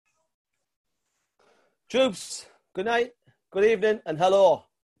Troops, good night, good evening, and hello.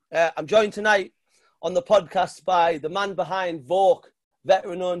 I'm joined tonight on the podcast by the man behind VOUK,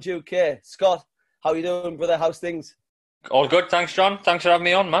 veteran-owned UK. Scott, how you doing, brother? How's things? All good, thanks, John. Thanks for having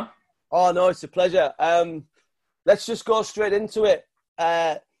me on, man. Oh, no, it's a pleasure. Let's just go straight into it.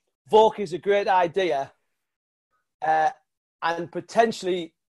 VOUK is a great idea and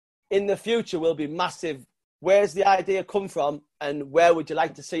potentially in the future will be massive. Where's the idea come from and where would you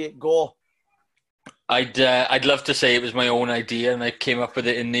like to see it go? I'd love to say it was my own idea and I came up with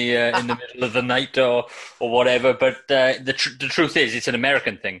it in the middle of the night or whatever. But the truth is, it's an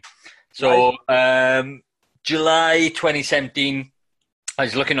American thing. So July 2017, I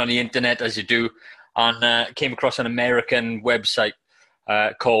was looking on the internet as you do, and came across an American website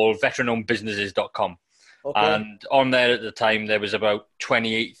called veteranownedbusinesses.com. Okay. And on there at the time, there was about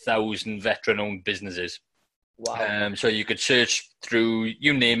 28,000 veteran-owned businesses. Wow. So you could search through,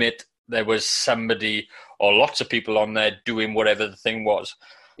 you name it, there was somebody or lots of people on there doing whatever the thing was.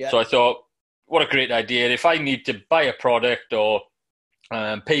 Yeah. So I thought, what a great idea. If I need to buy a product or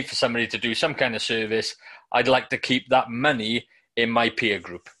pay for somebody to do some kind of service, I'd like to keep that money in my peer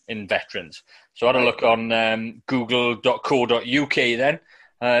group, in veterans. So I had a look on google.co.uk then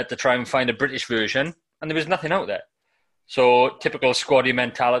to try and find a British version, and there was nothing out there. So typical squaddy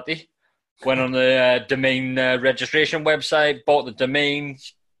mentality. Went on the domain registration website, bought the domain,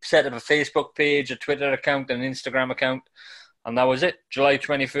 set up a Facebook page, a Twitter account, an Instagram account, and that was it. July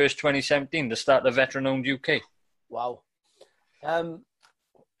 21st, 2017, the start of Veteran Owned UK. Wow.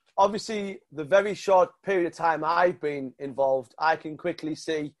 Obviously, the very short period of time I've been involved, I can quickly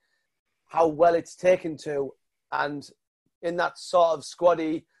see how well it's taken to. And in that sort of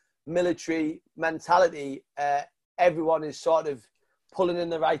squaddy military mentality, everyone is sort of pulling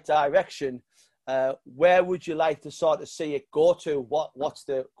in the right direction. Where would you like to sort of see it go to? What's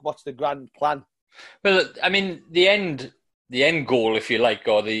the grand plan? Well, I mean, the end goal, if you like,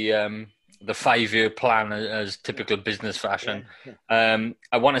 or the 5-year plan as typical business fashion. Yeah.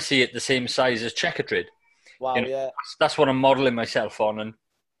 I want to see it the same size as Checkatrade. Wow, yeah. That's what I'm modelling myself on. And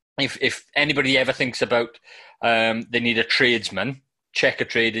if anybody ever thinks about they need a tradesman,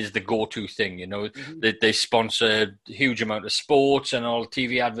 Checkatrade is the go-to thing. Mm-hmm. They sponsor a huge amount of sports and all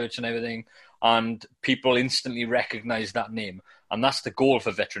TV adverts and everything, and people instantly recognise that name. And that's the goal for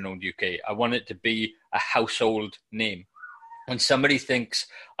Veteran Owned UK. I want it to be a household name. When somebody thinks,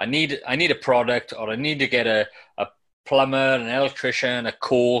 I need a product, or I need to get a plumber, an electrician, a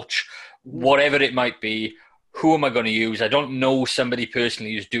coach, whatever it might be, who am I going to use? I don't know somebody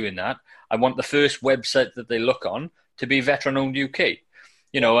personally who's doing that. I want the first website that they look on to be Veteran Owned UK.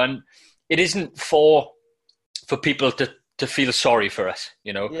 And it isn't for people to feel sorry for us,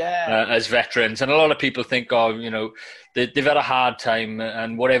 as veterans. And a lot of people think, they've had a hard time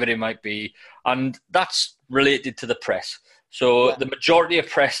and whatever it might be. And that's related to the press. So the majority of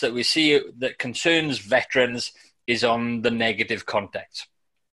press that we see that concerns veterans is on the negative context.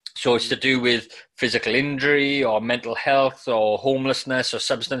 So it's to do with physical injury or mental health or homelessness or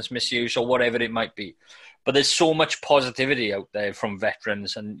substance misuse or whatever it might be. But there's so much positivity out there from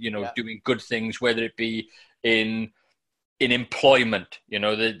veterans and, doing good things, whether it be in employment.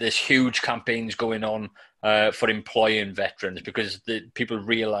 There's huge campaigns going on for employing veterans because people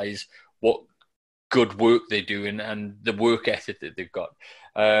realise what good work they do and the work ethic that they've got,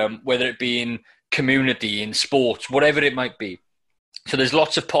 whether it be in community, in sports, whatever it might be. So there's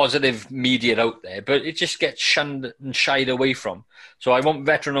lots of positive media out there, but it just gets shunned and shied away from. So I want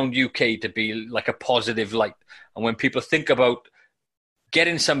Veteran Owned UK to be like a positive light. And when people think about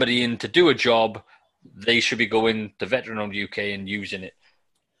getting somebody in to do a job, they should be going to Veteran Owned UK and using it.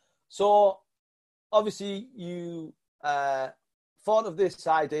 So obviously you thought of this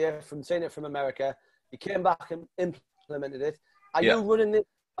idea from seeing it from America. You came back and implemented it. Are you running it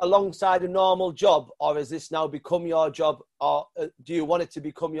alongside a normal job, or has this now become your job, or do you want it to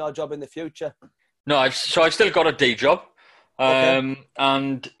become your job in the future? No, I've still got a day job.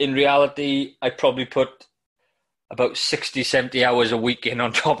 And in reality, I probably put about 60, 70 hours a week in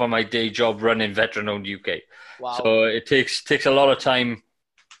on top of my day job running Veteran Owned UK. Wow. So it takes a lot of time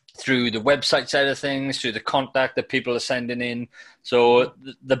through the website side of things, through the contact that people are sending in. So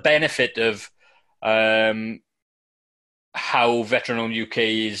the benefit of how Veteran Owned UK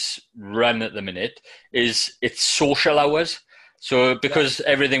is run at the minute is it's social hours. So because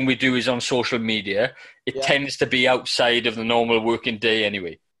everything we do is on social media, it tends to be outside of the normal working day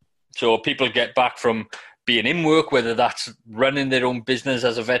anyway. So people get back from being in work, whether that's running their own business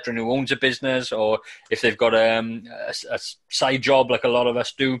as a veteran who owns a business, or if they've got a side job like a lot of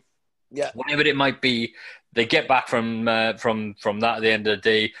us do, whatever it might be, They get back from that at the end of the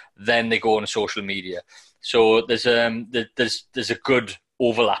day, then they go on social media. So there's a good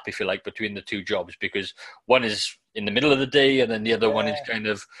overlap, if you like, between the two jobs, because one is in the middle of the day and then the other one is kind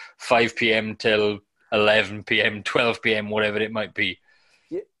of 5 p.m. till 11 p.m., 12 p.m., whatever it might be.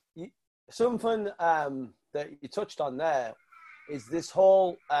 Something that you touched on there is this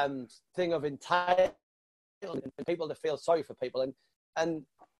whole thing of entitlement and people to feel sorry for people. And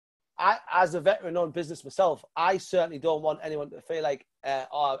I, as a veteran-owned business myself, I certainly don't want anyone to feel like,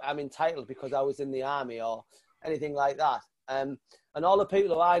 oh, I'm entitled because I was in the army or anything like that. And all the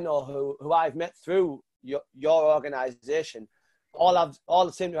people who I know who I've met through your organisation,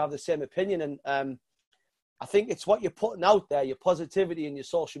 all seem to have the same opinion. And I think it's what you're putting out there, your positivity in your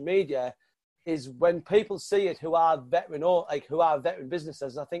social media, is when people see it who are veteran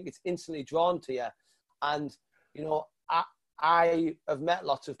businesses, I think it's instantly drawn to you. And, you know, I have met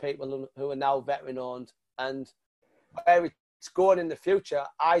lots of people who are now veteran owned, and where it's going in the future,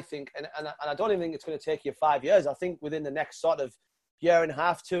 I think, and I don't even think it's going to take you 5 years. I think within the next sort of year and a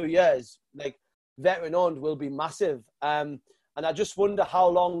half, 2 years, like veteran owned will be massive. And I just wonder how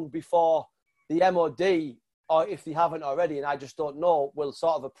long before the MOD, or if they haven't already, and I just don't know, will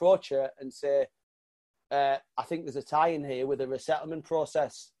sort of approach it and say, I think there's a tie-in here with the resettlement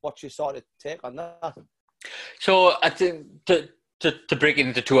process. What's your sort of take on that? So I think to break it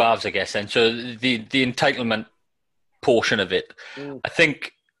into two halves, I guess, and so the entitlement portion of it, I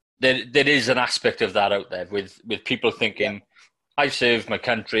think there is an aspect of that out there with people thinking, I've served my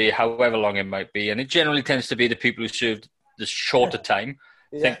country, however long it might be, and it generally tends to be the people who served the shorter time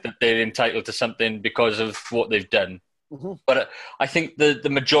think that they're entitled to something because of what they've done. Mm-hmm. But I think the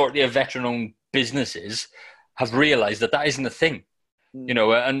majority of veteran-owned businesses have realised that isn't a thing. You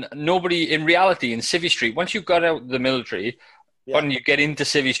know, and nobody, in reality, in Civvy Street, once you've got out of the military, when you get into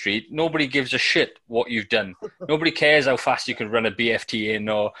Civvy Street, nobody gives a shit what you've done. Nobody cares how fast you can run a BFT in,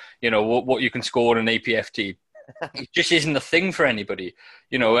 or, you know, what you can score in an APFT. It just isn't a thing for anybody,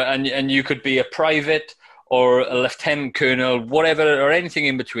 you know, and you could be a private or a lieutenant colonel, whatever, or anything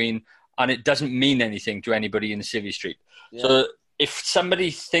in between, and it doesn't mean anything to anybody in Civvy Street. Yeah. So if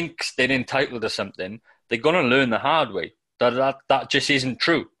somebody thinks they're entitled to something, they're going to learn the hard way. That just isn't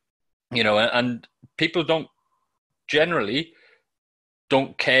true, you know, and people generally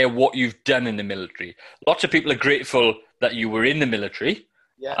don't care what you've done in the military. Lots of people are grateful that you were in the military,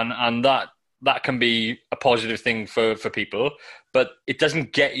 and that can be a positive thing for people, but it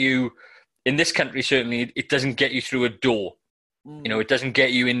doesn't get you, in this country certainly, it doesn't get you through a door. You know, it doesn't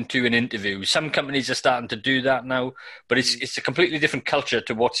get you into an interview. Some companies are starting to do that now, but it's a completely different culture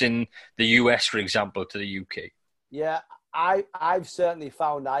to what's in the US, for example, to the UK. Yeah. I've certainly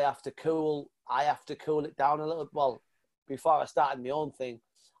found I have to cool it down a little. Well, before I started my own thing,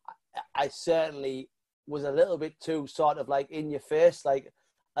 I certainly was a little bit too sort of like in your face, like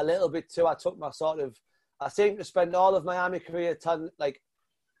a little bit too. I seem to spend all of my army career like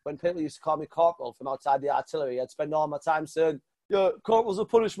when people used to call me corporal from outside the artillery, I'd spend all my time saying, "Yeah, corporal's a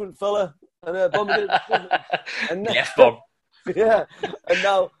punishment, fella," and yeah,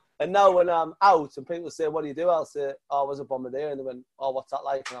 and now when I'm out and people say, "What do you do?" I'll say, "Oh, I was a bombardier." And they went, "Oh, what's that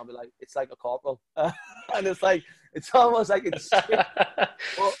like?" And I'll be like, "It's like a corporal." And it's like, it's almost like it's shit.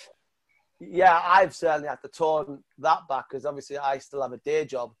 But yeah, I've certainly had to tone that back because obviously I still have a day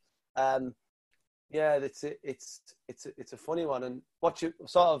job. Yeah, it's a funny one. And what you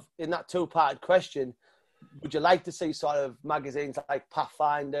sort of, in that two-parted question, would you like to see sort of magazines like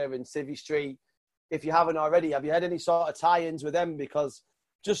Pathfinder and Civvy Street? If you haven't already, have you had any sort of tie-ins with them? Because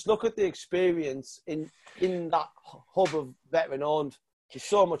just look at the experience in that hub of veteran-owned. There's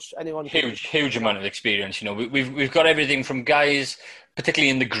so much anyone huge amount of experience. You know, we've got everything from guys, particularly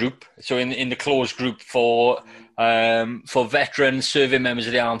in the group, so in the closed group for veterans, serving members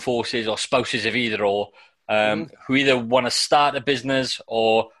of the armed forces, or spouses of either or, who either want to start a business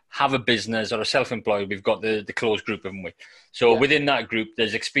or have a business or are self-employed. We've got the closed group, haven't we? So within that group,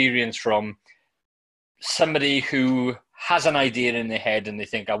 there's experience from somebody who has an idea in their head and they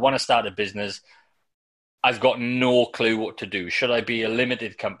think, I want to start a business. I've got no clue what to do. Should I be a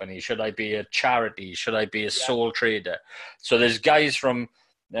limited company? Should I be a charity? Should I be a sole trader? So there's guys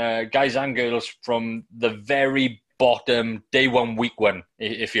and girls from the very bottom, day one, week one,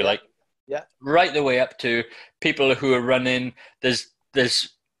 if you like, right the way up to people who are running.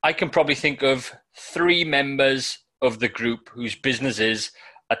 I can probably think of 3 members of the group whose businesses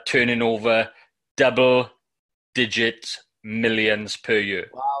are turning over double-digit millions per year.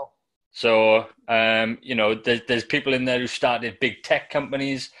 Wow. So, you know, there's people in there who started big tech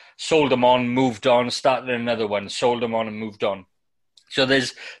companies, sold them on, moved on, started another one, sold them on and moved on. So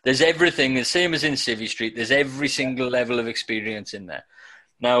there's everything, the same as in Civvy Street. There's every single level of experience in there.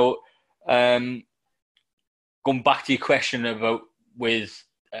 Now, going back to your question about with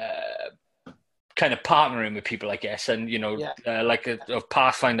kind of partnering with people, I guess, and like of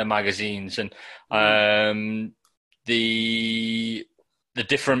Pathfinder magazines and the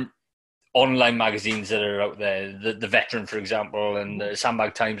different online magazines that are out there, the Veteran, for example, and the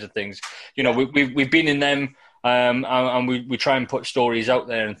Sandbag Times and things. We've been in them, and we try and put stories out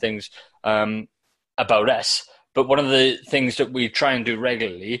there and things about us. But one of the things that we try and do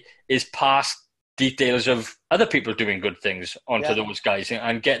regularly is pass details of other people doing good things onto those guys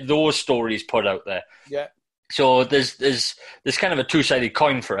and get those stories put out there. Yeah. So there's kind of a two-sided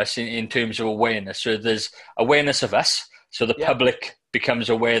coin for us in terms of awareness. So there's awareness of us, so the public becomes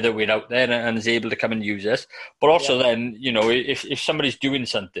aware that we're out there and is able to come and use us. But also then, if somebody's doing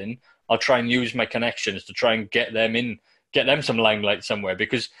something, I'll try and use my connections to try and get them some limelight somewhere,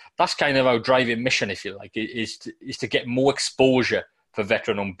 because that's kind of our driving mission, if you like, is to get more exposure for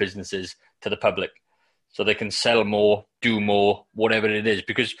veteran-owned businesses to the public, so they can sell more, do more, whatever it is.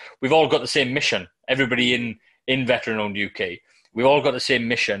 Because we've all got the same mission. Everybody in veteran-owned UK, we've all got the same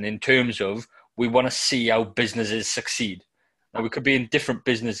mission in terms of we want to see how businesses succeed. Now, we could be in different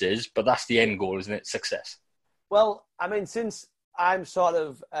businesses, but that's the end goal, isn't it? Success. Well, I mean, since I'm sort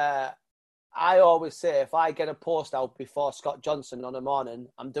of, I always say if I get a post out before Scott Johnson on a morning,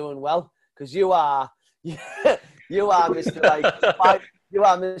 I'm doing well, because you are Mr. You are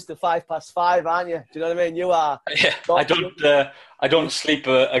Mr. 5 past 5, aren't you? Do you know what I mean? You are. Yeah, I don't sleep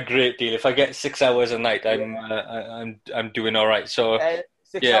a great deal. If I get 6 hours a night, I'm doing all right. So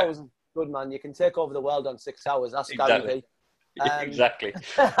 6 hours is good, man. You can take over the world on 6 hours. That's guaranteed. Exactly.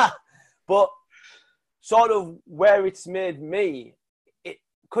 But sort of where it's made me,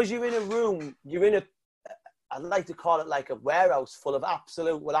 because you're in a room, I'd like to call it like a warehouse full of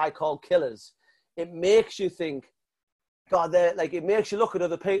absolute, what I call killers. It makes you think, God, it makes you look at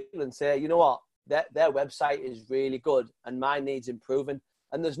other people and say, you know what, their website is really good and mine needs improving.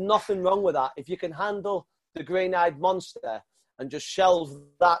 And there's nothing wrong with that. If you can handle the green-eyed monster and just shelve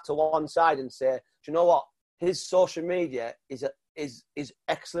that to one side and say, do you know what, his social media is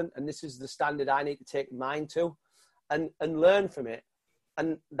excellent, and this is the standard I need to take mine to, and learn from it.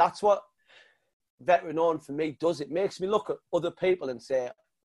 And that's what Veteran Owned for me does. It makes me look at other people and say,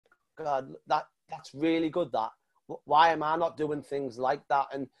 God, that's really good, that. Why am I not doing things like that?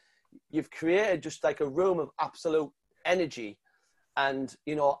 And you've created just like a room of absolute energy. And,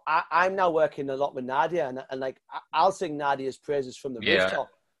 I'm now working a lot with Nadia, and like, I'll sing Nadia's praises from the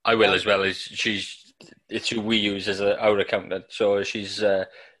rooftop. I will as well. It's who we use as our accountant. So she's,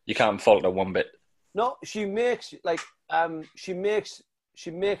 you can't fault her one bit. No, she makes you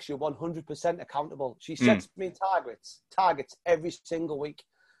 100% accountable. She sets me targets every single week.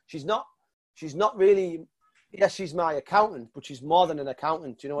 She's not really, yes, she's my accountant, but she's more than an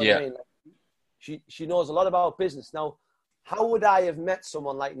accountant. Do you know what I mean? Like, she knows a lot about business. Now, how would I have met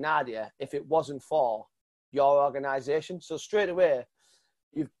someone like Nadia if it wasn't for your organisation? So straight away,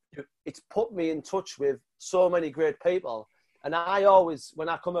 it's put me in touch with so many great people. And I always, when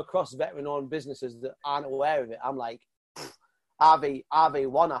I come across veteran-owned businesses that aren't aware of it, I'm like,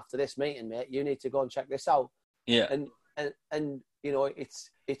 RV1 after this meeting, mate, you need to go and check this out. Yeah. And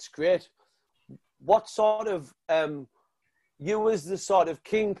it's great. What sort of, you as the sort of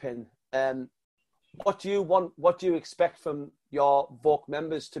kingpin, what do you expect from your VOUK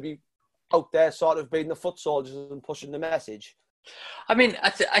members to be out there sort of being the foot soldiers and pushing the message? I mean,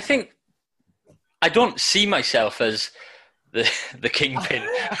 I think I don't see myself as the kingpin.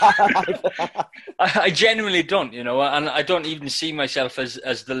 I genuinely don't, and I don't even see myself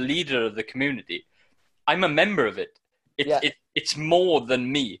as the leader of the community. I'm a member of it. It's more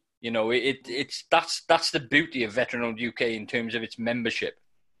than me, that's the beauty of Veteran-Owned UK in terms of its membership.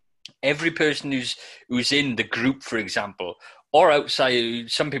 Every person who's in the group, for example, or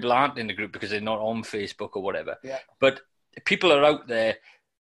outside, some people aren't in the group because they're not on Facebook or whatever. Yeah. But people are out there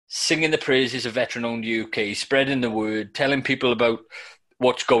singing the praises of Veteran-Owned UK, spreading the word, telling people about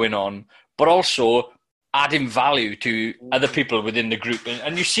what's going on, but also adding value to other people within the group.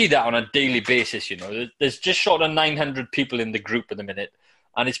 And you see that on a daily basis, There's just short of 900 people in the group at the minute,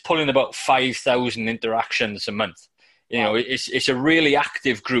 and it's pulling about 5,000 interactions a month. It's a really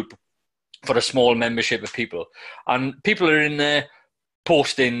active group for a small membership of people. And people are in there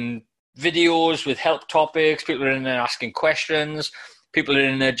posting videos with help topics. People are in there asking questions. People are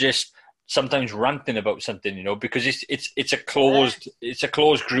in there just sometimes ranting about something, because it's a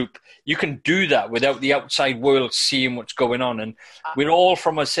closed group. You can do that without the outside world seeing what's going on. And we're all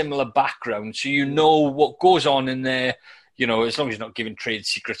from a similar background, so what goes on in there as long as you're not giving trade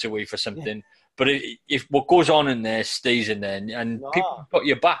secrets away for something. Yeah. But if what goes on in there stays in there, and people got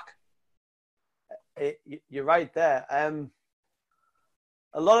your back. You're right there.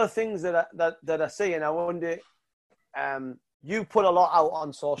 A lot of things that I see, and I wonder. You put a lot out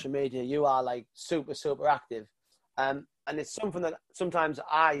on social media. You are like super, super active, and it's something that sometimes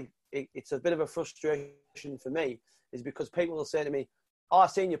it's a bit of a frustration for me, is because people will say to me, "Oh, I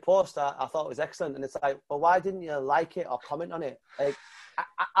seen your post. I thought it was excellent," and it's like, "Well, why didn't you like it or comment on it?" Like,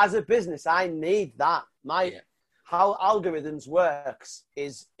 as a business, I need that. How algorithms works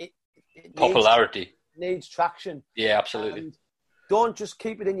is it popularity needs traction. Yeah, absolutely. And don't just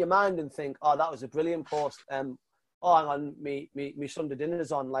keep it in your mind and think, "Oh, that was a brilliant post." Oh, hang on, me Sunday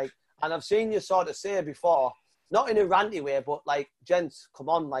dinner's on. Like, and I've seen you sort of say before, not in a ranty way, but like, gents, come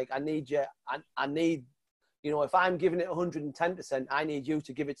on, like, I need you. I need, if I'm giving it 110%, I need you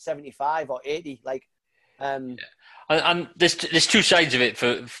to give it 75 or 80. Like, And there's two sides of it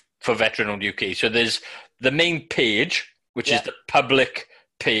for Veteran Owned UK. So there's the main page, which is the public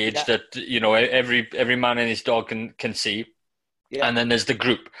page that every man and his dog can see, and then there's the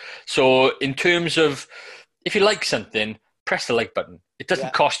group. So in terms of, if you like something, press the like button. It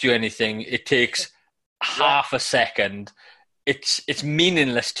doesn't cost you anything. It takes half a second. It's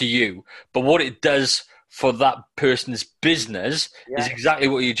meaningless to you, but what it does for that person's business is exactly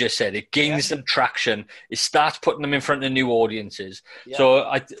what you just said. It gains them traction. It starts putting them in front of new audiences. So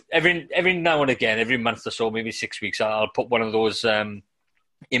every now and again, every month or so, maybe 6 weeks, I'll put one of those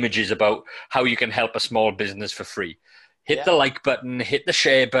images about how you can help a small business for free. Hit the like button, hit the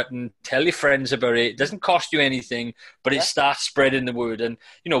share button, tell your friends about it. It doesn't cost you anything, but it starts spreading the word. And,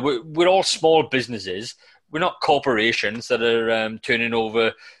 we're all small businesses. We're not corporations that are turning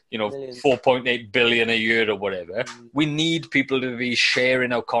over, 4.8 billion a year or whatever. We need people to be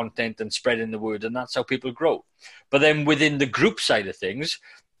sharing our content and spreading the word, and that's how people grow. But then within the group side of things,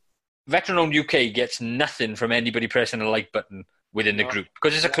 Veteran Owned UK gets nothing from anybody pressing a like button within the group,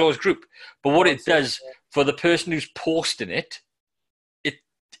 because it's a closed group. But what it does for the person who's posting it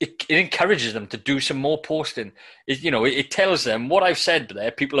encourages them to do some more posting. It tells them what I've said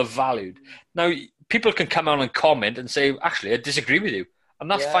there, people have valued. Now, people can come on and comment and say, actually, I disagree with you. And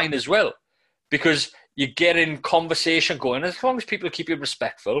that's fine as well, because you get in conversation going, as long as people keep you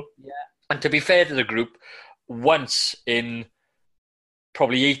respectful. Yeah. And to be fair to the group, once in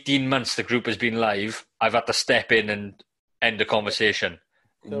probably 18 months the group has been live, I've had to step in and end the conversation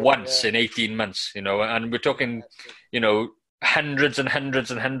once in 18 months, and we're talking, hundreds and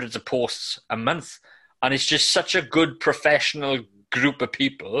hundreds and hundreds of posts a month. And it's just such a good professional group of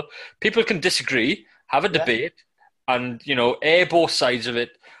people. People can disagree, have a debate, and, air both sides of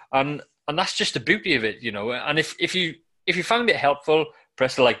it. And that's just the beauty of it, And if you found it helpful,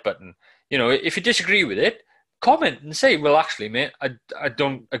 press the like button. If you disagree with it, comment and say, well, actually, mate, I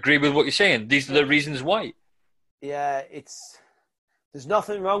don't agree with what you're saying. These are the reasons why. Yeah, there's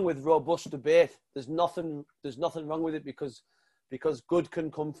nothing wrong with robust debate. There's nothing wrong with it because good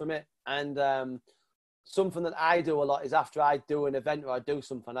can come from it. And something that I do a lot is, after I do an event or I do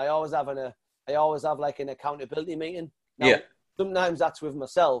something, I always have like an accountability meeting. Now, sometimes that's with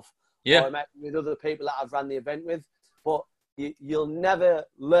myself, or I might be with other people that I've ran the event with. But you'll never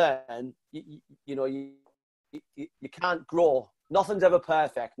learn. You can't grow. Nothing's ever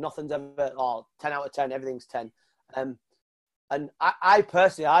perfect. Nothing's ever 10 out of 10. Everything's 10. And I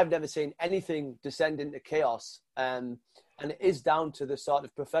personally, I've never seen anything descend into chaos. And it is down to the sort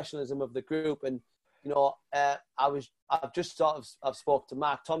of professionalism of the group. And, I've spoke to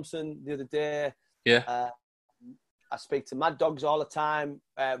Mark Thompson the other day. Yeah. I speak to Mad Dogs all the time.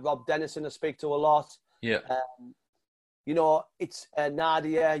 Rob Dennison I speak to a lot. Yeah. It's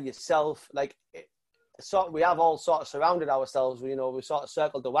Nadia, yourself, we have all sort of surrounded ourselves. We sort of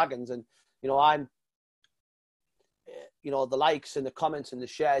circled the wagons, and, I'm, the likes and the comments and the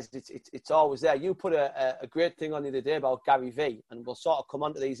shares, it's always there. You put a great thing on the other day about Gary V, and we'll sort of come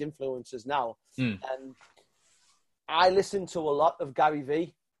on to these influencers now. I listen to a lot of Gary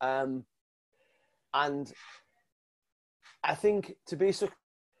V, and I think to be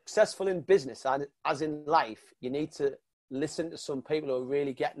successful in business and as in life, you need to listen to some people who are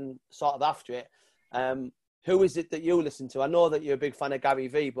really getting sort of after it. Who is it that you listen to? I know that you're a big fan of Gary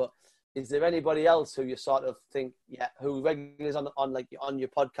V, but is there anybody else who you sort of think, who regularly is on your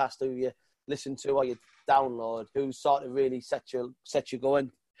podcast, who you listen to or you download, who sort of really set you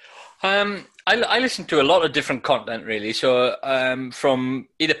going? I listen to a lot of different content, really. So from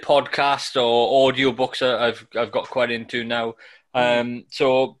either podcast or audiobooks, I've got quite into now.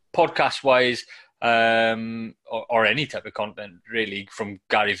 So podcast wise, or any type of content really from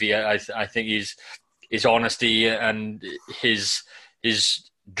Gary V, I think his honesty and his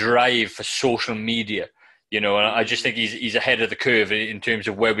drive for social media. And I just think he's ahead of the curve in terms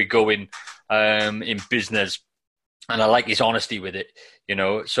of where we're going in business. And I like his honesty with it,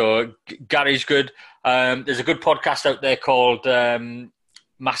 So Gary's good. There's a good podcast out there called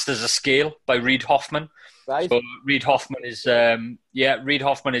Masters of Scale by Reid Hoffman. Right. So Reid Hoffman is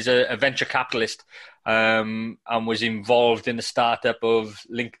a venture capitalist and was involved in the startup of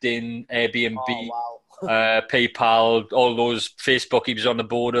LinkedIn, Airbnb, PayPal, all those, Facebook he was on the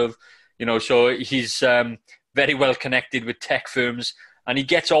board of. So he's very well connected with tech firms, and he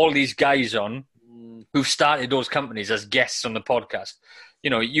gets all these guys on who've started those companies as guests on the podcast.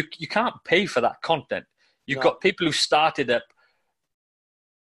 You can't pay for that content. You've got people who started up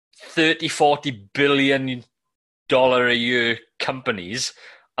 $30-40 billion a year companies,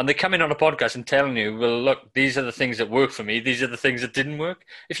 and they come in on a podcast and telling you, well, look, these are the things that work for me, these are the things that didn't work.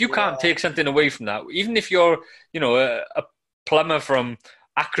 If you can't take something away from that, even if you're a plumber from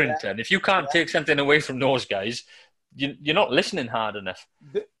Accrington, if you can't take something away from those guys, you're not listening hard enough.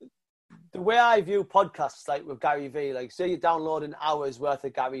 The way I view podcasts, like with Gary Vee, like say you're downloading hours worth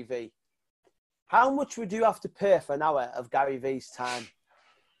of Gary Vee, how much would you have to pay for an hour of Gary Vee's time?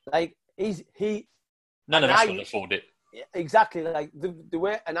 Like none of us would afford it. Exactly. Like the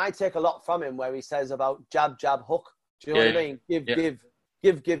way, and I take a lot from him where he says about jab, hook. Do you know what I mean?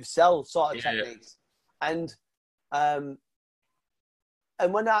 Give, sell sort of techniques. And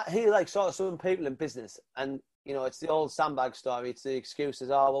when I hear like sort of some people in business, and it's the old sandbag story. It's the excuses.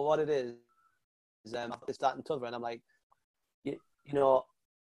 Oh, well, what it is this, that, and t'other. And I'm like, you're not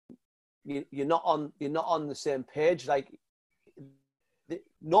on the same page. Like,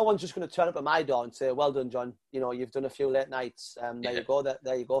 no one's just going to turn up at my door and say, "Well done, John. You've done a few late nights. There you go.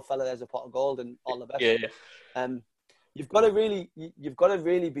 There you go, fella. There's a pot of gold and all the best." Yeah. You've got to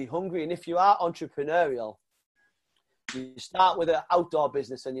really be hungry. And if you are entrepreneurial, you start with an outdoor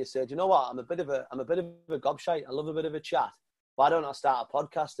business and you say, "Do you know what? I'm a bit of a gobshite. I love a bit of a chat. Why don't I start a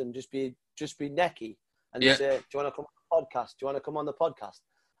podcast and just be necky and say, do you want to come on the podcast? Do you want to come on the podcast?"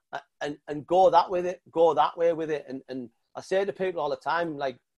 And go that way with it. And I say to people all the time,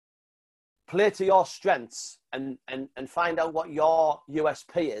 like, play to your strengths and find out what your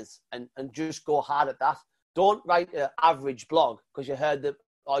USP is and just go hard at that. Don't write an average blog because you heard that,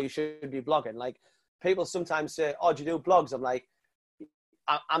 or you should be blogging. Like, people sometimes say, "Oh, do you do blogs?" I'm like,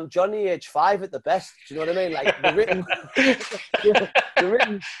 I'm Johnny age 5 at the best. Do you know what I mean? Like,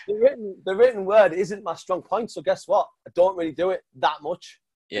 the written word isn't my strong point. So guess what? I don't really do it that much.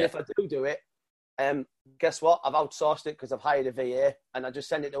 Yeah. And if I do it, guess what? I've outsourced it because I've hired a VA, and I just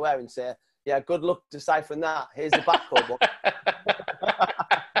send it to her and say, "Yeah, good luck deciphering that. Here's the backcode book.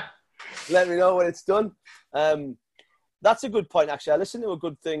 Let me know when it's done." That's a good point, actually. I listened to a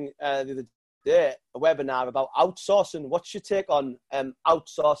good thing the other day, a webinar about outsourcing. What's your take on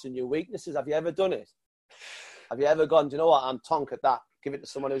outsourcing your weaknesses? Have you ever done it? Have you ever gone, "Do you know what? I'm tonk at that. Give it to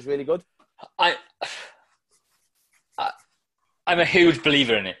someone who's really good"? I'm a huge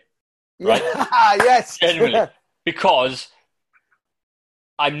believer in it. Right? Yes. Genuinely. Because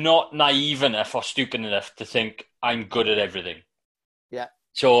I'm not naive enough or stupid enough to think I'm good at everything. Yeah.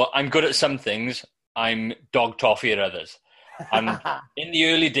 So I'm good at some things. I'm dog toffee at others. And in the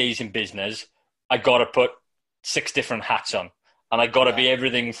early days in business, I got to put 6 different hats on. And I got to be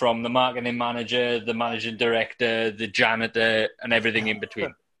everything from the marketing manager, the managing director, the janitor, and everything in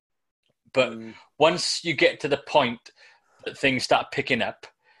between. But once you get to the point that things start picking up,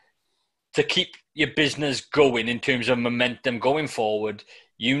 to keep your business going in terms of momentum going forward,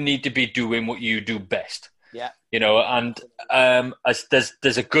 you need to be doing what you do best. Yeah. And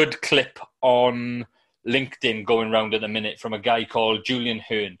there's a good clip on LinkedIn going around at the minute from a guy called Julian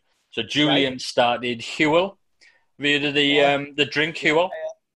Hearn. So Julian started Huel. Have you heard of the drink Huel?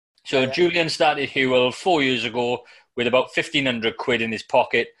 So Julian started Huel 4 years ago with about 1,500 quid in his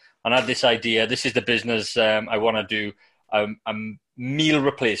pocket and had this idea. This is the business I want to do. A meal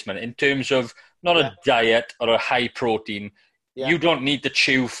replacement in terms of not a diet or a high protein. You don't need to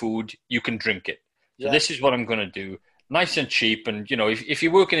chew food. You can drink it. So this is what I'm going to do. Nice and cheap. And, if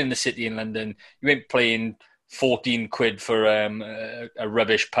you're working in the city in London, you ain't paying 14 quid for a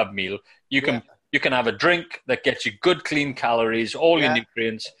rubbish pub meal. You can have a drink that gets you good, clean calories, all your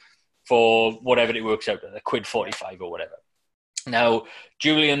nutrients for whatever it works out at, £1.45 or whatever. Now,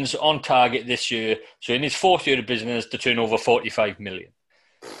 Julian's on target this year, so in his 4th year of business, to turn over 45 million.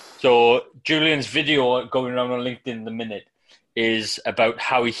 So Julian's video going around on LinkedIn in the minute is about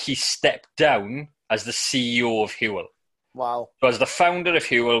how he stepped down as the CEO of Huel. Wow. So as the founder of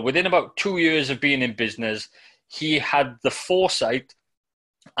Huel, within about 2 years of being in business, he had the foresight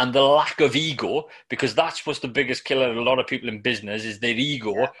and the lack of ego, because that's what's the biggest killer of a lot of people in business is their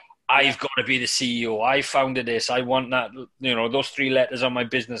ego. Yeah. I've got to be the CEO. I founded this. I want that, those 3 letters on my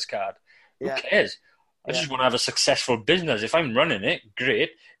business card. Who Yeah. cares? I just want to have a successful business. If I'm running it,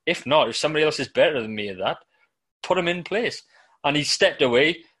 great. If not, if somebody else is better than me at that, put him in place. And he stepped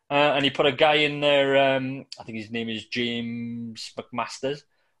away and he put a guy in there, I think his name is James McMasters,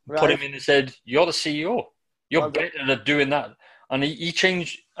 put him in and said, you're the CEO. You're better at doing that. And he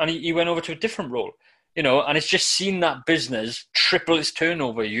changed and he went over to a different role, and it's just seen that business triple its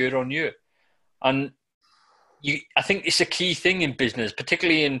turnover year on year. And I think it's a key thing in business,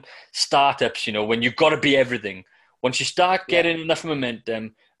 particularly in startups, when you've got to be everything. Once you start getting enough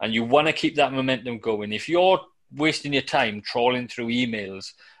momentum and you want to keep that momentum going, if you're wasting your time trawling through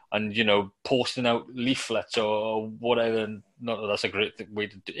emails and, posting out leaflets or whatever, not that that's a great way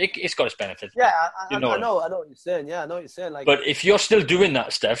to do it. It's got its benefits. Yeah, I know what you're saying. Yeah, I know what you're saying. Like, but if you're still doing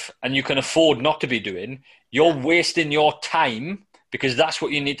that stuff and you can afford not to be doing, you're wasting your time, because that's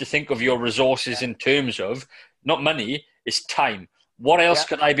what you need to think of your resources in terms of, not money, it's time. What else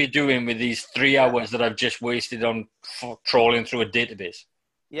could I be doing with these 3 hours that I've just wasted on trawling through a database?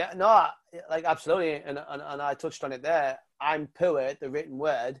 Yeah, no, like absolutely, and I touched on it there. I'm poor at the written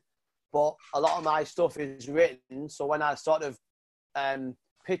word, but a lot of my stuff is written. So when I sort of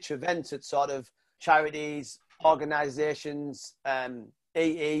pitch events at sort of charities, organisations,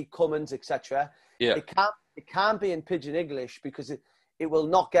 Cummins, etc., it can't be in pidgin English because it will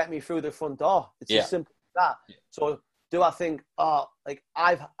not get me through the front door. It's as simple as that. Yeah. So do I think,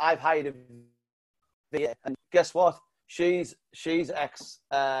 I've hired a VA, and guess what? She's ex.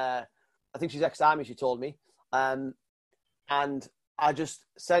 I think she's ex-army. She told me, and I just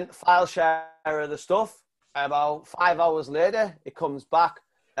sent file share of the stuff. About 5 hours later, it comes back.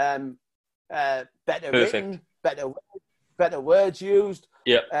 Better written, better words used.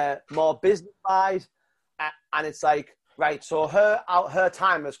 More business-wise, and it's like, right. So her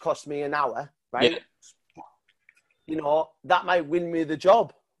time has cost me an hour, right? Yeah. That might win me the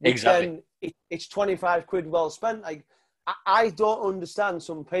job. Exactly. Then it's 25 quid well spent. Like, I don't understand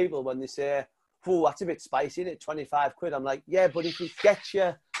some people when they say, "Oh, that's a bit spicy, isn't it? 25 quid." I'm like, yeah, but if you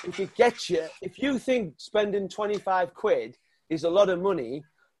think spending 25 quid is a lot of money,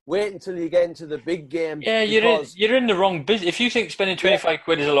 wait until you get into the big game. Yeah, you're in the wrong business. If you think spending 25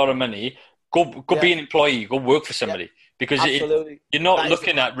 quid is a lot of money, go be an employee, go work for somebody, because you're not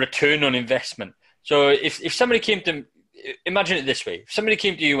looking at return on investment. So if somebody came to, imagine it this way, if somebody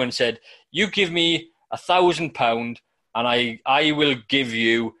came to you and said, you give me £1,000 and I will give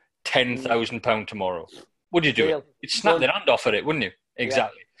you £10,000 tomorrow, would you do it? You'd snap their hand off at it, wouldn't you?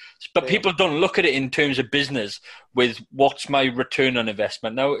 Exactly. Yeah. But people don't look at it in terms of business with what's my return on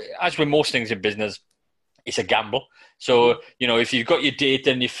investment. Now, as with most things in business, it's a gamble. So, if you've got your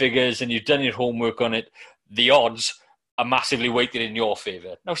data and your figures and you've done your homework on it, the odds are massively weighted in your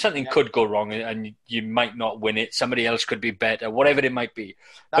favour. Now, something could go wrong and you might not win it. Somebody else could be better, whatever it might be.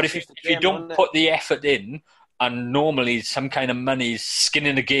 But if you don't put the effort in, and normally some kind of money's skin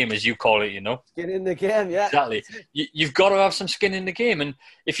in the game, as you call it, Skin in the game, yeah. Exactly. You've got to have some skin in the game. And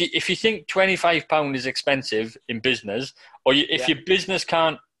if you think £25 is expensive in business, or if your business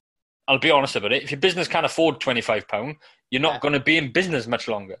can't, I'll be honest about it, if your business can't afford £25, you're not going to be in business much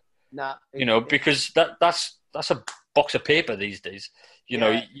longer. Nah. Because that's a box of paper these days.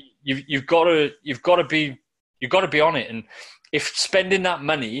 You've got to be on it. And if spending that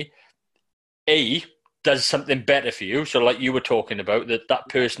money, does something better for you, so like you were talking about, that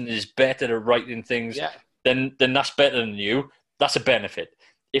person is better at writing things, then that's better than you, that's a benefit.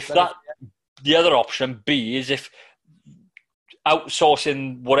 The other option, B, is if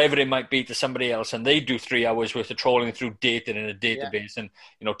outsourcing whatever it might be to somebody else and they do 3 hours worth of trawling through data in a database and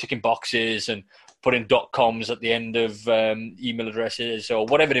ticking boxes and putting .coms at the end of email addresses or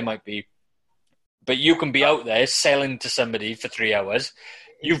whatever it might be, but you can be out there selling to somebody for 3 hours.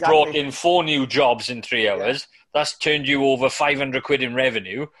 You've brought in 4 new jobs in 3 hours. That's turned you over 500 quid in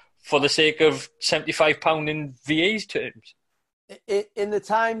revenue for the sake of £75 in VA's terms. In the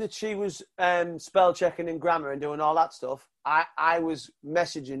time that she was spell checking and grammar and doing all that stuff, I was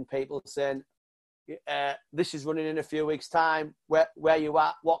messaging people saying, this is running in a few weeks' time. Where you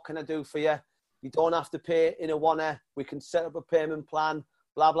at? What can I do for you? You don't have to pay in a one-er. We can set up a payment plan,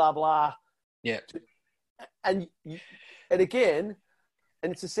 blah, blah, blah. Yeah. And again...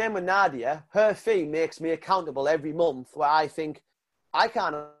 And it's the same with Nadia. Her fee makes me accountable every month, where I think I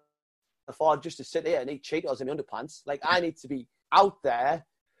can't afford just to sit here and eat Cheetos in my underpants. Like, I need to be out there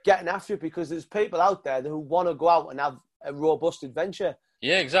getting after it, because there's people out there who want to go out and have a robust adventure.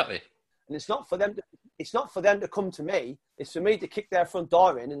 Yeah, exactly. And it's not for them it's not for them to come to me. It's for me to kick their front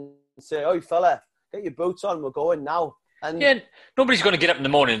door in and say, "Oh, fella, get your boots on. We're going now." And nobody's going to get up in the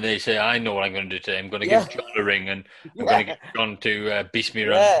morning and they say, "I know what I'm going to do today. I'm going to give John a ring and I'm going to get John to beast me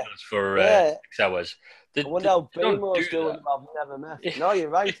around for 6 hours." I wonder how Beamo's doing. I've never met. No, you're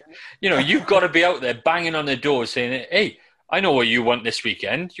right. You've got to be out there banging on the door saying, "Hey, I know what you want this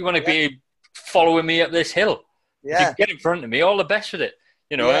weekend. You want to be following me up this hill. If you get in front of me, all the best with it."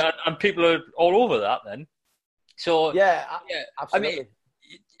 And people are all over that then. So, absolutely. I mean,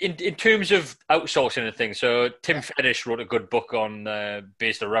 in terms of outsourcing and things, so Tim Ferriss wrote a good book on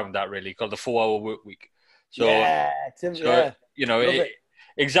based around that, really, called The 4-Hour Work Week. So,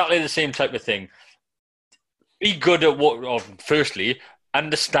 exactly the same type of thing. Be good at firstly,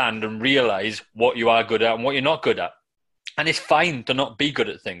 understand and realise what you are good at and what you're not good at. And it's fine to not be good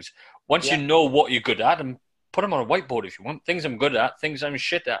at things. Once you know what you're good at, and put them on a whiteboard if you want. Things I'm good at, things I'm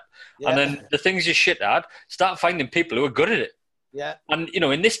shit at. Yeah. And then the things you're shit at, start finding people who are good at it. Yeah. And,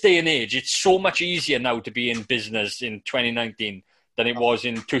 in this day and age, it's so much easier now to be in business in 2019 than it was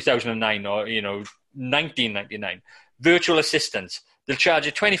in 2009 or, 1999. Virtual assistants, they'll charge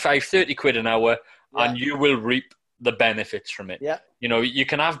you 25, 30 quid an hour and you will reap the benefits from it. Yeah. You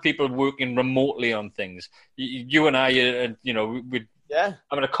can have people working remotely on things. You and I, we'd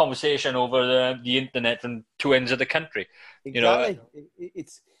having a conversation over the internet from two ends of the country. Exactly.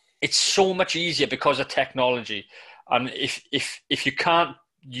 It's so much easier because of technology. And if you can't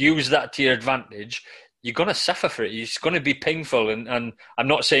use that to your advantage, you're going to suffer for it. It's going to be painful. And I'm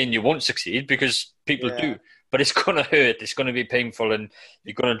not saying you won't succeed because people do, but it's going to hurt. It's going to be painful and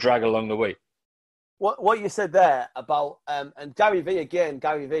you're going to drag along the way. What you said there about, and Gary Vee, I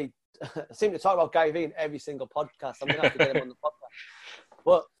seem to talk about Gary Vee in every single podcast. I'm going to have to get him on the podcast.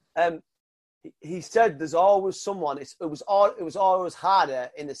 But he said there's always someone. It was always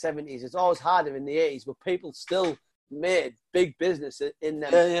harder in the 70s. It's always harder in the 80s, but people still made big business in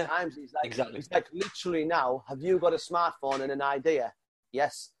them times. He's like, literally now, have you got a smartphone and an idea?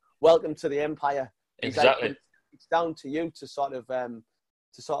 Yes. Welcome to the empire. Exactly. Like, it's down to you to sort of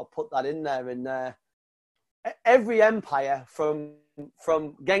put that in there. And every empire from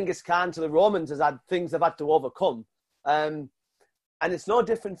Genghis Khan to the Romans has had things they've had to overcome. And it's no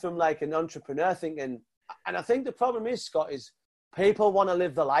different from like an entrepreneur thinking. And I think the problem is, Scott, is people want to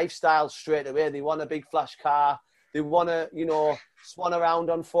live the lifestyle straight away. They want a big flash car. They want to, swan around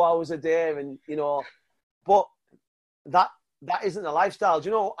on 4 hours a day. And, but that isn't a lifestyle. Do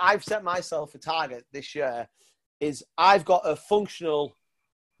you know, I've set myself a target this year is I've got a functional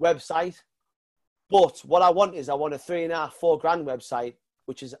website. But what I want is I want a 3.5-4 grand website,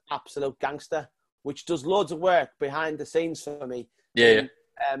 which is absolute gangster, which does loads of work behind the scenes for me. Yeah.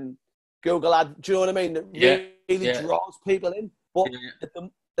 Google ad, do you know what I mean? That really draws people in. But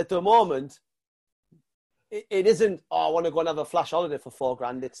at the moment, it isn't, I want to go and have a flash holiday for 4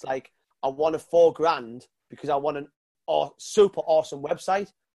 grand. It's like, I want a 4 grand because I want a super awesome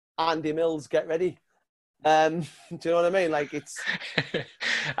website. Andy Mills, get ready. Do you know what I mean? Like it's.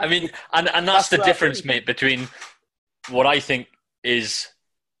 I mean, and that's the difference, mate, between what I think is,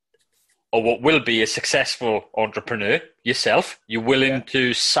 or what will be a successful entrepreneur, yourself. You're willing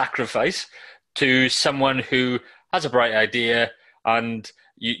to sacrifice to someone who has a bright idea, and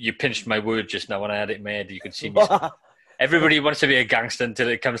you pinched my word just now when I had it in my head. You could see me. Everybody wants to be a gangster until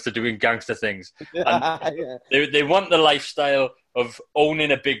it comes to doing gangster things. And they want the lifestyle of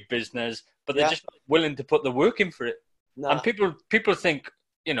owning a big business, but they're just not willing to put the work in for it. And people think,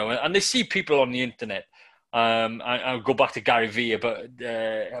 and they see people on the internet. I'll go back to Gary Vee about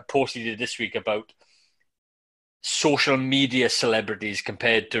a post he did this week about social media celebrities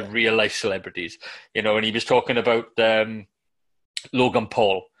compared to real life celebrities, and he was talking about Logan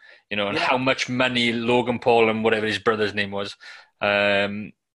Paul, and how much money Logan Paul and whatever his brother's name was, how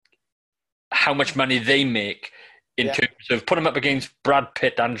much money they make in terms of put them up against Brad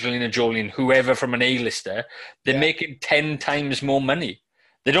Pitt, Angelina Jolie, and whoever from an A-lister. They're making 10 times more money.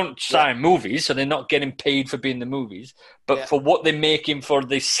 They don't star in movies, so they're not getting paid for being in the movies. But for what they're making for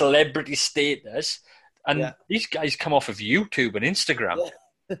the celebrity status, and these guys come off of YouTube and Instagram.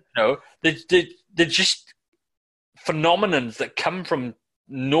 They're just phenomenons that come from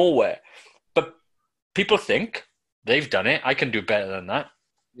nowhere. But people think they've done it. I can do better than that.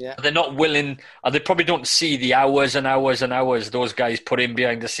 Yeah. They're not willing, and they probably don't see the hours and hours and hours those guys put in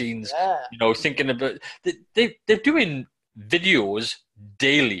behind the scenes. Thinking about they're doing videos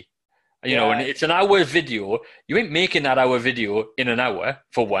daily, and it's an hour video. You ain't making that hour video in an hour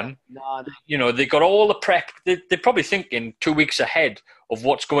for one. No. They got all the prep. They're probably thinking 2 weeks ahead of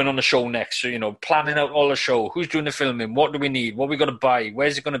what's going on the show next. So, planning out all the show, who's doing the filming, what do we need, what we got to buy,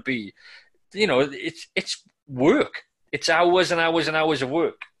 where's it going to be. it's work. It's hours and hours and hours of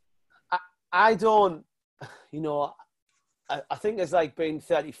work. I don't, I think it's like being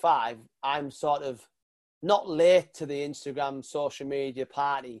 35. I'm sort of not late to the Instagram social media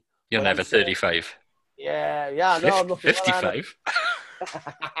party. You're never 35. Yeah, no, I'm looking 55.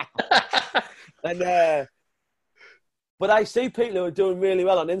 And but I see people who are doing really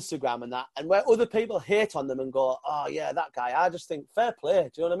well on Instagram and that, and where other people hate on them and go, "Oh yeah, that guy." I just think fair play. Do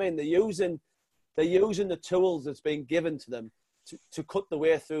you know what I mean? They're using the tools that's been given to them to cut the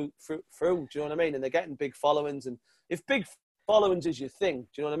way through. Do you know what I mean? And they're getting big followings. And if big followings is your thing, do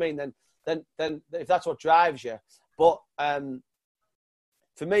you know what I mean? Then if that's what drives you. But for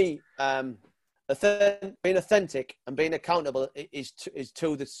me, being authentic and being accountable is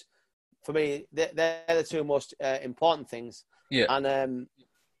two that's, for me, they're the two most important things. Yeah. And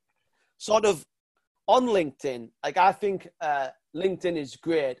sort of on LinkedIn, like I think LinkedIn is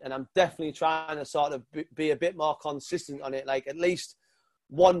great, and I'm definitely trying to sort of be a bit more consistent on it, like at least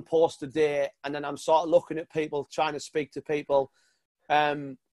one post a day, and then I'm sort of looking at people, trying to speak to people.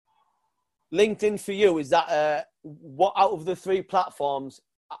 LinkedIn for you, is that what out of the three platforms?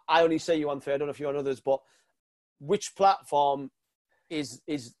 I only say you on three. I don't know if you're on others, but which platform is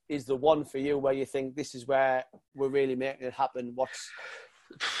the one for you where you think this is where we're really making it happen?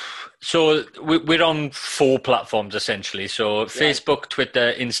 So we're on 4 platforms essentially. So Facebook,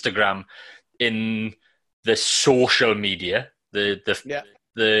 Twitter, Instagram, in the social media, the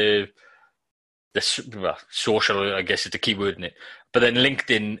social, I guess is the key word in it. But then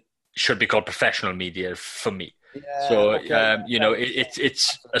LinkedIn should be called professional media for me. Yeah, so, okay.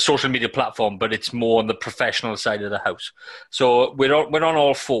 it's a social media platform, but it's more on the professional side of the house. So we're on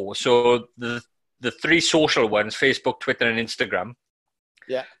all 4. So the 3 social ones, Facebook, Twitter, and Instagram.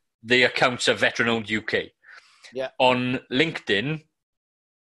 Yeah. The accounts are Veteran Owned UK. Yeah. On LinkedIn,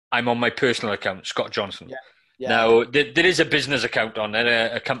 I'm on my personal account, Scott Johnson. Yeah. Yeah. Now, there is a business account on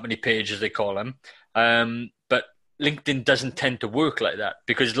there, a company page, as they call them. But LinkedIn doesn't tend to work like that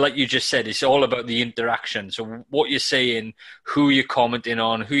because, like you just said, it's all about the interaction. So what you're saying, who you're commenting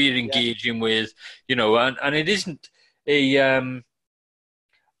on, who you're engaging with, and it isn't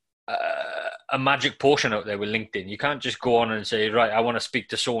a magic potion out there with LinkedIn. You can't just go on and say, right, I want to speak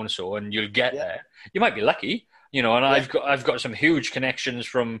to so-and-so and you'll get there. You might be lucky, and I've got some huge connections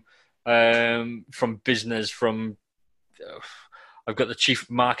from business, I've got the chief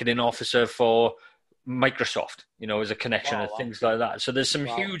marketing officer for Microsoft, as a connection and things like that. So there's some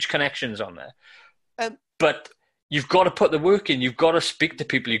huge connections on there. But you've got to put the work in. You've got to speak to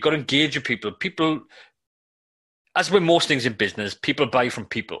people. You've got to engage with people. People, as with most things in business, people buy from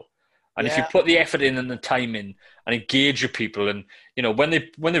people. And if you put the effort in and the time in and engage with people, and when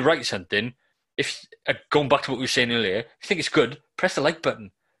they write something, if going back to what we were saying earlier, if you think it's good, press the like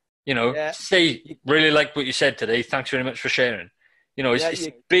button. Say really like what you said today. Thanks very much for sharing. It's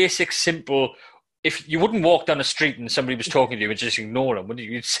basic, simple. If you wouldn't walk down the street and somebody was talking to you and just ignore them, wouldn't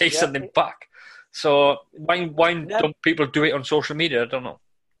you? You'd say something back. So why don't people do it on social media? I don't know.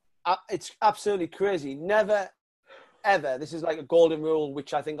 It's absolutely crazy. Never, ever. This is like a golden rule,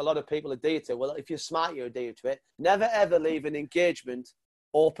 which I think a lot of people adhere to. Well, if you're smart, you adhere to it. Never, ever leave an engagement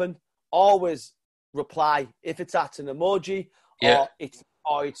open. Always reply if it's at an emoji or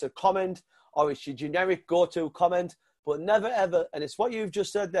it's a comment or it's your generic go-to comment. But never, ever, and it's what you've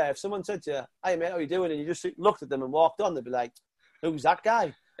just said there. If someone said to you, "Hey, mate, how are you doing?" and you just looked at them and walked on, they'd be like, "Who's that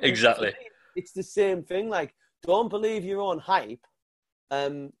guy?" Exactly. It's the same thing. Like, don't believe your own hype.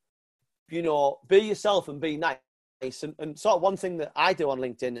 Be yourself and be nice. And sort of one thing that I do on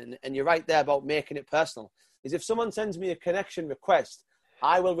LinkedIn, and you're right there about making it personal, is if someone sends me a connection request,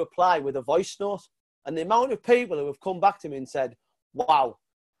 I will reply with a voice note. And the amount of people who have come back to me and said, "Wow,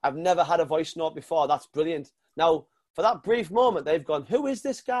 I've never had a voice note before. That's brilliant." Now, for that brief moment, they've gone, "Who is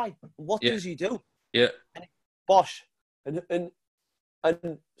this guy? What does he do?" Yeah. And bosh. And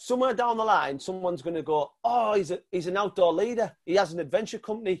somewhere down the line, someone's going to go, "Oh, he's an outdoor leader. He has an adventure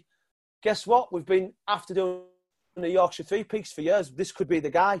company. Guess what? We've been after doing the Yorkshire Three Peaks for years. This could be the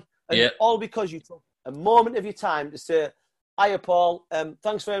guy." And all because you took a moment of your time to say, "Hiya, Paul.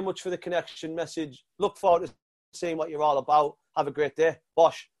 Thanks very much for the connection message. Look forward to seeing what you're all about. Have a great day."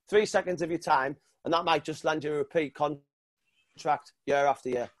 Bosh. 3 seconds of your time. And that might just land you a repeat contract year after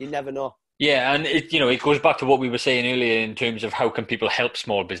year. You never know. Yeah, and it goes back to what we were saying earlier in terms of how can people help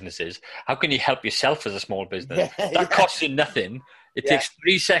small businesses. How can you help yourself as a small business? That costs you nothing. It takes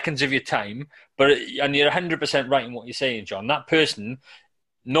 3 seconds of your time, and you're 100% right in what you're saying, John. That person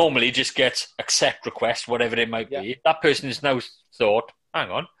normally just gets accept request, whatever it might be. That person has now thought, hang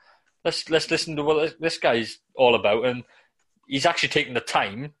on, let's listen to what this guy's all about, and he's actually taken the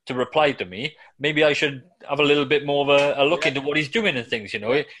time to reply to me. Maybe I should have a little bit more of a look into what he's doing and things,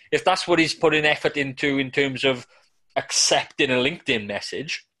 If that's what he's putting effort into in terms of accepting a LinkedIn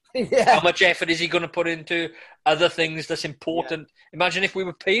message, how much effort is he going to put into other things that's important? Imagine if we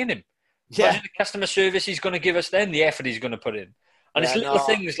were paying him. Imagine the customer service he's going to give us then, the effort he's going to put in. And it's little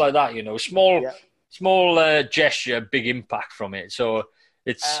things like that, small gesture, big impact from it. So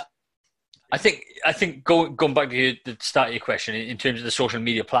it's... I think going back to the start of your question in terms of the social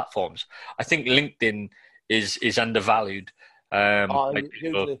media platforms, I think LinkedIn is undervalued by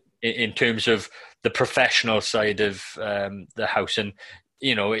people in terms of the professional side of the house. And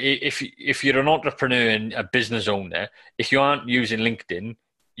if you're an entrepreneur and a business owner, if you aren't using LinkedIn,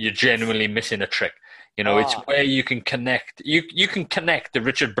 you're genuinely missing a trick. It's where you can connect. You can connect to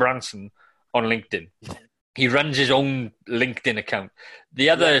Richard Branson on LinkedIn. He runs his own LinkedIn account. The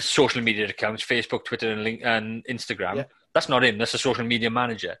other social media accounts, Facebook, Twitter, and Instagram, that's not him. That's a social media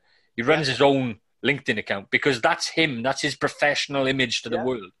manager. He runs his own LinkedIn account because that's him. That's his professional image to the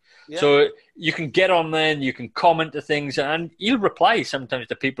world. Yeah. So you can get on there and you can comment to things, and he'll reply sometimes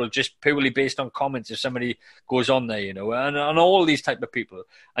to people just purely based on comments if somebody goes on there, and all these type of people.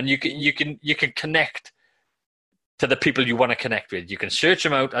 And you can connect to the people you want to connect with. You can search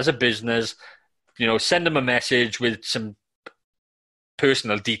them out as a business. Send them a message with some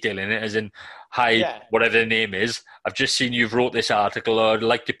personal detail in it, as in, hi, whatever the name is, I've just seen you've wrote this article, or I'd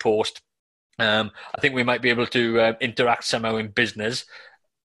like to post. I think we might be able to interact somehow in business.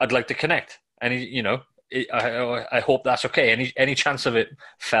 I'd like to connect. And, I hope that's okay. Any chance of it,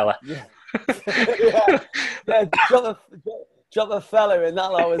 fella? Yeah. Drop a fella in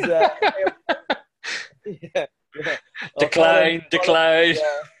that. Was decline.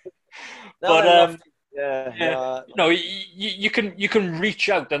 But you can reach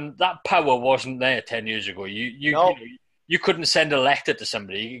out, and that power wasn't there 10 years ago. You couldn't send a letter to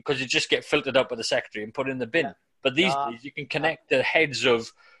somebody because you just get filtered up by the secretary and put in the bin. Yeah. But these days you can connect to the heads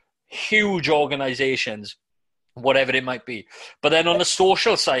of huge organizations, whatever it might be. But then on the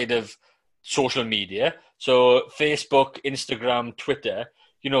social side of social media, so Facebook, Instagram, Twitter,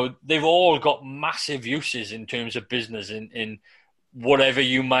 they've all got massive uses in terms of business in whatever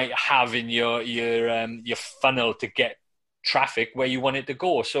you might have in your funnel to get traffic where you want it to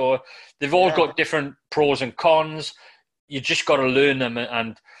go. So they've all got different pros and cons. You just got to learn them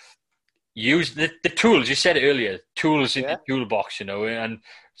and use the tools. You said it earlier, tools in the toolbox, and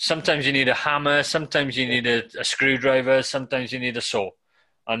sometimes you need a hammer, sometimes you need a screwdriver, sometimes you need a saw.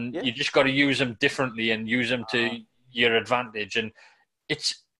 And you just got to use them differently and use them to your advantage. And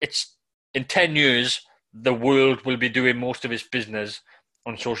it's in 10 years, the world will be doing most of its business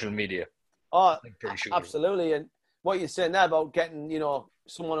on social media. Oh, I'm pretty sure. Absolutely. And what you're saying there about getting,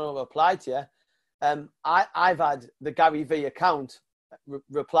 someone to reply to you, I've had the Gary V account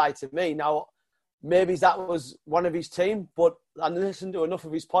reply to me. Now, maybe that was one of his team, but I listened to enough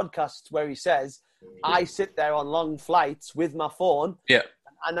of his podcasts where he says, I sit there on long flights with my phone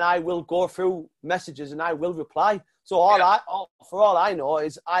and I will go through messages and I will reply. So for all I know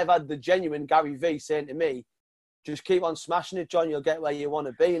is I've had the genuine Gary V saying to me, just keep on smashing it, John, you'll get where you want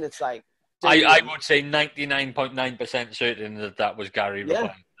to be. And it's like... I would say 99.9% certain that was Gary replying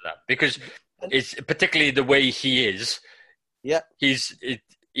to that. Because it's particularly the way he is. Yeah.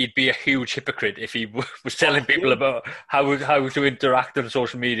 He'd be a huge hypocrite if he was telling people about how to interact on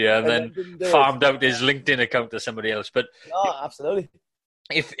social media and then farmed out his LinkedIn account to somebody else. But absolutely.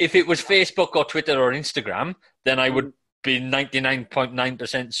 If it was Facebook or Twitter or Instagram, then I would be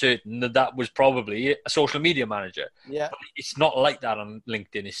 99.9% certain that was probably a social media manager. Yeah, but it's not like that on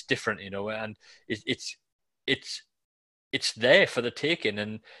LinkedIn. It's different, and it's there for the taking.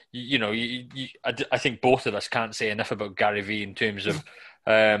 And I think both of us can't say enough about Gary V in terms of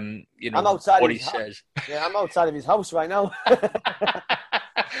I'm outside what he says. Yeah, I'm outside of his house right now.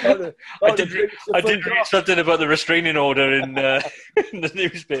 I did read something about the restraining order in the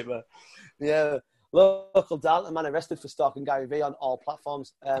newspaper. Yeah, local Dalton man arrested for stalking Gary V on all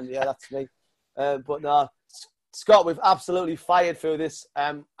platforms. That's me. But no, Scott, we've absolutely fired through this,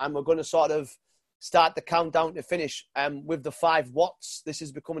 and we're going to sort of start the countdown to finish with the 5 whats. This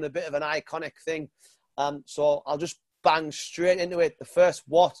is becoming a bit of an iconic thing. So I'll just bang straight into it. The first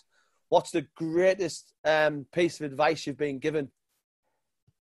what's the greatest piece of advice you've been given?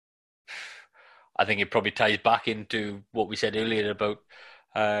 I think it probably ties back into what we said earlier about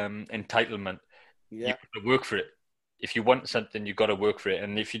entitlement. Yeah. You've got to work for it. If you want something, you've got to work for it.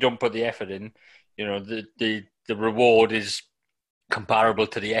 And if you don't put the effort in, the reward is comparable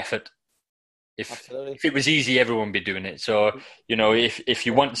to the effort Absolutely. if it was easy, everyone would be doing it. So, if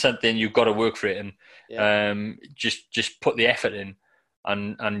you want something, you've got to work for it, and just put the effort in,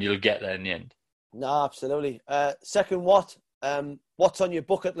 and you'll get there in the end. No, absolutely. Second, what's on your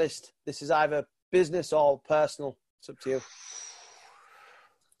bucket list? This is either business or personal. It's up to you.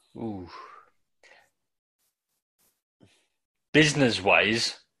 Ooh.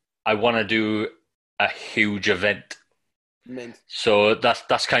 Business-wise, I want to do a huge event. Mint. So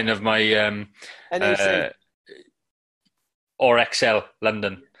that's kind of my NEC. Or XL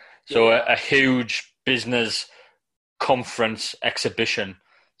London. So a huge business conference exhibition.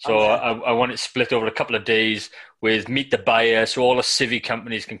 So I want it split over a couple of days with meet the buyer, so all the civvy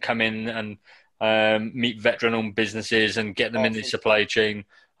companies can come in and meet veteran-owned businesses and get them in the supply chain.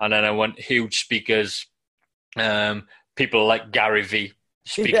 And then I want huge speakers, people like Gary V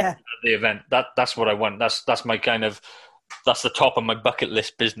speaking at the event. That's what I want. That's my kind of, that's the top of my bucket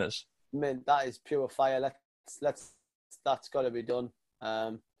list business. Mint, that is pure fire. That's got to be done.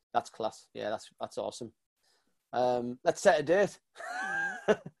 That's class. Yeah, that's awesome. Let's set a date.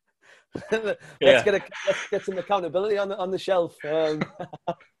 Let's get some accountability on the shelf. And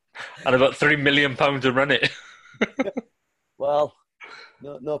about £3 million to run it. Well,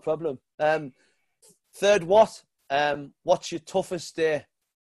 no problem. Third, what's your toughest day?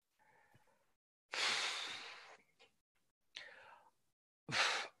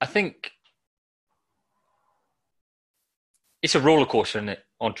 I think it's a roller coaster, isn't it?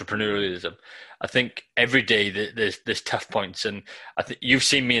 Entrepreneurialism. I think every day there's tough points, and I think you've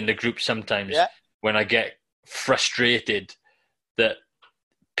seen me in the group sometimes when I get frustrated that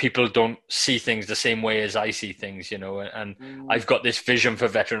people don't see things the same way as I see things, and I've got this vision for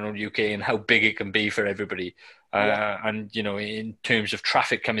Veteran UK and how big it can be for everybody. And, in terms of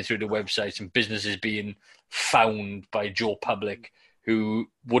traffic coming through the website and businesses being found by Joe Public who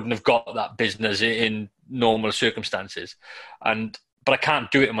wouldn't have got that business in normal circumstances. But I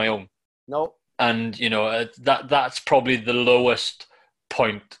can't do it on my own. No. And, that's probably the lowest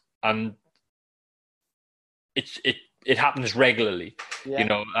point. And it happens regularly,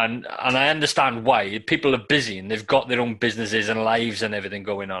 and I understand why. People are busy and they've got their own businesses and lives and everything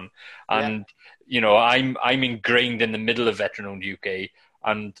going on. And, I'm ingrained in the middle of Veteran-Owned UK,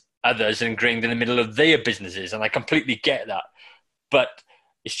 and others ingrained in the middle of their businesses. And I completely get that. But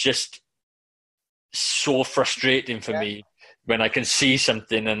it's just so frustrating for me when I can see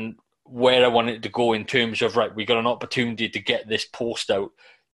something and where I want it to go in terms of, right, we got an opportunity to get this post out.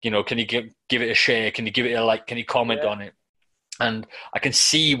 Can you give it a share? Can you give it a like? Can you comment on it? And I can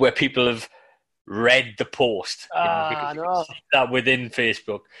see where people have read the post. Because you can see that within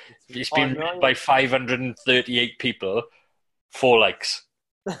Facebook. It's been read by 538 people, 4 likes,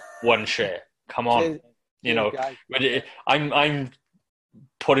 1 share. Come on. I'm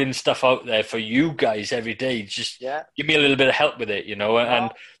putting stuff out there for you guys every day. Just give me a little bit of help with it,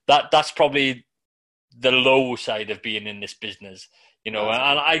 and that's probably the low side of being in this business, and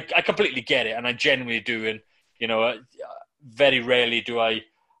I completely get it, and I genuinely do, and very rarely do I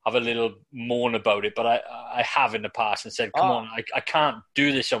have a little moan about it, but I have in the past and said, come on, I can't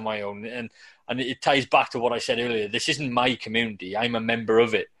do this on my own, and it ties back to what I said earlier. This isn't my community. I'm a member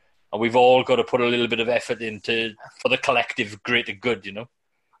of it, and we've all got to put a little bit of effort into for the collective greater good,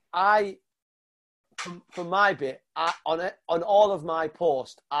 For my bit, on all of my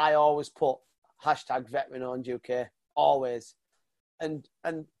posts, I always put #Veteran-Owned UK, always. And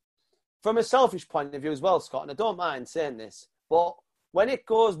from a selfish point of view as well, Scott, and I don't mind saying this, but when it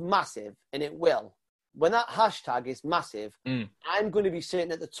goes massive, and it will, when that hashtag is massive, I'm going to be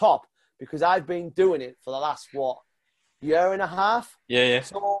sitting at the top because I've been doing it for the last, year and a half? Yeah.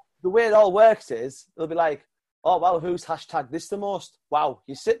 So the way it all works is, they'll be like, oh, well, who's hashtagged this the most? Wow,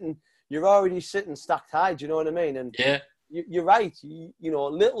 you're already sitting stacked high, do you know what I mean? And you're right,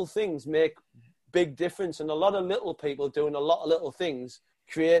 little things make big difference, and a lot of little people doing a lot of little things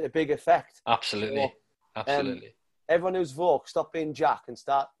create a big effect. Absolutely. Absolutely. Everyone who's VOUK, stop being Jack and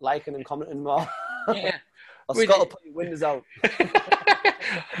start liking and commenting more. Yeah. Or Scott will put your windows out.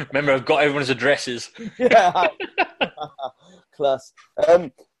 Remember, I've got everyone's addresses. Yeah. Class.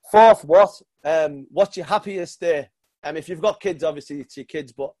 Fourth, what's your happiest day? If you've got kids, obviously it's your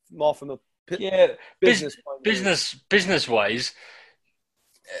kids, but more from a business point of view. Business-wise,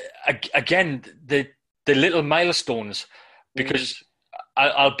 again, the little milestones, because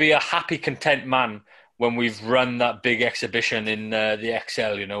I'll be a happy, content man when we've run that big exhibition in the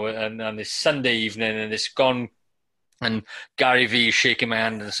XL, and it's Sunday evening and it's gone And Gary Vee shaking my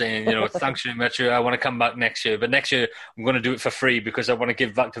hand and saying, thanks very much. I want to come back next year, but next year I'm going to do it for free because I want to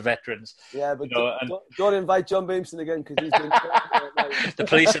give back to veterans. Yeah, but don't invite John Beamson again because he's been the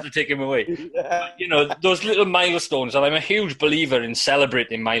police had to take him away. Yeah. But, those little milestones, and I'm a huge believer in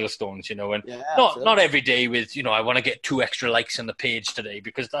celebrating milestones. And not every day with I want to get 2 extra likes on the page today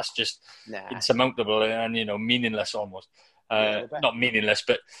because that's just insurmountable and meaningless almost. Not meaningless,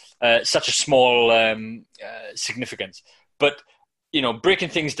 but such a small significance. But, breaking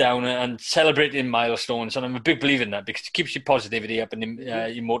things down and celebrating milestones, and I'm a big believer in that because it keeps your positivity up and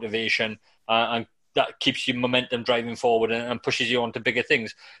your motivation, and that keeps your momentum driving forward and pushes you on to bigger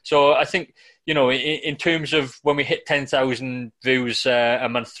things. So I think, in terms of when we hit 10,000 views a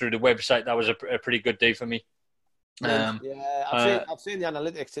month through the website, that was a pretty good day for me. I've seen the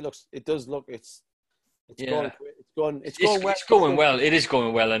analytics. It's going well. It is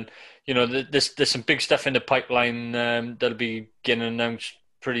going well, and there's some big stuff in the pipeline that'll be getting announced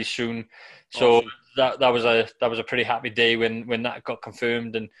pretty soon. So awesome. that was a pretty happy day when that got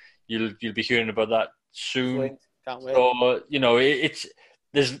confirmed, and you'll be hearing about that soon. Can't wait. So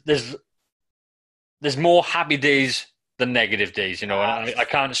there's more happy days than negative days. And I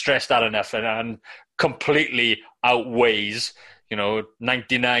can't stress that enough, and completely outweighs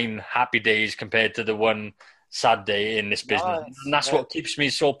 99 happy days compared to the one sad day in this business. And that's what keeps me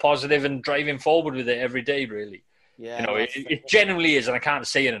so positive and driving forward with it every day, really. Yeah, it generally is, and I can't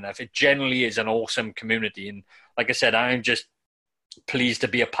say it enough, it generally is an awesome community. And like I said, I'm just pleased to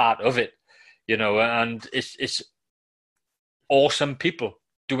be a part of it, and it's awesome people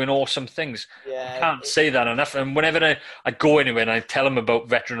doing awesome things. Yeah, I can't say that enough. And whenever I go anywhere and I tell them about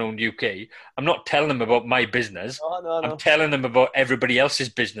Veteran Owned UK, I'm not telling them about my business. No. I'm telling them about everybody else's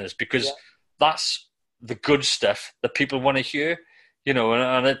business because that's the good stuff that people want to hear, and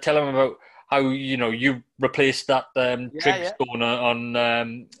I tell them about how, you replaced that trig stone on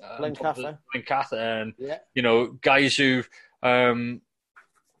Blencathra and, guys who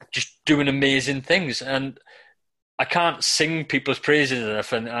just doing amazing things. And I can't sing people's praises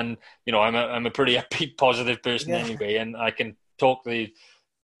enough, and I'm a pretty upbeat, positive person anyway, and I can talk the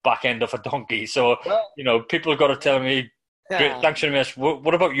back end of a donkey. So people have got to tell me, great, thanks very much.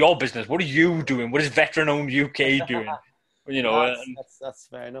 What about your business? What are you doing? What is Veteran Owned UK doing? That's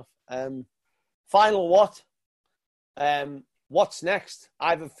fair enough. Final what? What's next?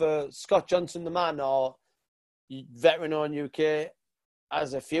 Either for Scott Johnson, the man, or Veteran Owned UK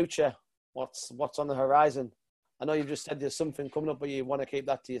as a future. What's on the horizon? I know you've just said there's something coming up, but you want to keep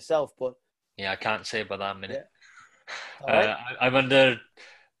that to yourself. But I can't say about that a minute. Yeah. Right. I'm under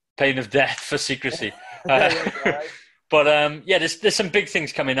pain of death for secrecy. Right. But there's some big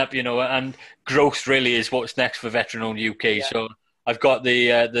things coming up, and growth really is what's next for Veteran Owned UK. Yeah. So I've got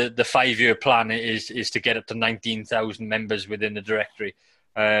the 5-year plan is to get up to 19,000 members within the directory.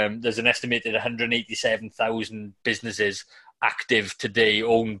 There's an estimated 187,000 businesses active today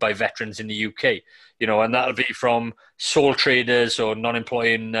owned by veterans in the UK, and that'll be from sole traders or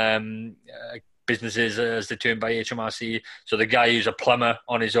non-employing businesses as they're termed by HMRC. So the guy who's a plumber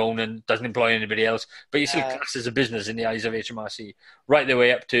on his own and doesn't employ anybody else, but he's still classed as a business in the eyes of HMRC, right the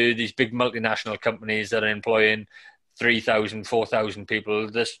way up to these big multinational companies that are employing 3,000, 4,000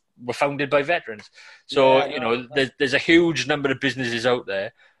 people that were founded by veterans. So, there's a huge number of businesses out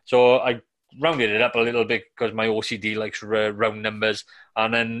there. So I rounded it up a little bit because my OCD likes round numbers,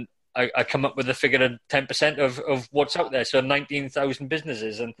 and then I come up with a figure of 10% of what's out there, so 19,000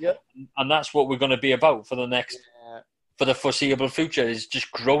 businesses, and that's what we're going to be about for for the foreseeable future, is just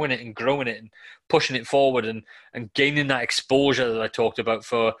growing it and pushing it forward and gaining that exposure that I talked about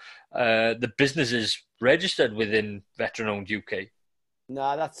for the businesses registered within Veteran Owned UK.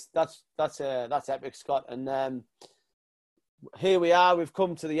 No, that's epic, Scott, and here we are. We've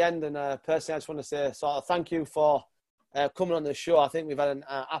come to the end, and personally, I just want to say sort of thank you for coming on the show. I think we've had an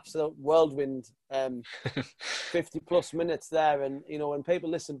absolute whirlwind, 50 plus minutes there. And, when people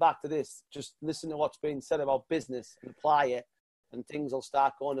listen back to this, just listen to what's being said about business and apply it, and things will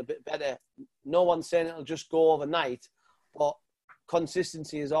start going a bit better. No one's saying it'll just go overnight, but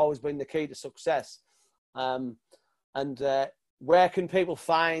consistency has always been the key to success. Where can people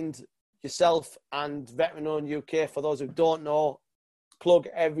find yourself and Veteran Owned UK, for those who don't know? Plug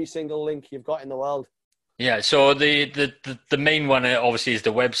every single link you've got in the world. Yeah, so the main one obviously is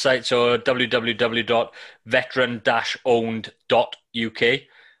the website, so www.veteran-owned.uk,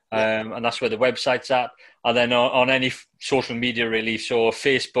 and that's where the website's at. And then on any social media really, so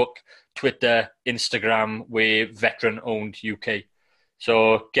Facebook, Twitter, Instagram, we're Veteran Owned UK.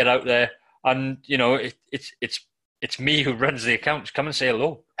 So get out there, and it's me who runs the accounts. Come and say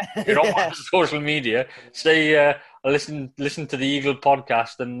hello. You're on social media. Say I listened to the Eagle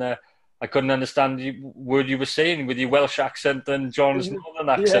podcast, and I couldn't understand the word you were saying with your Welsh accent and John's Northern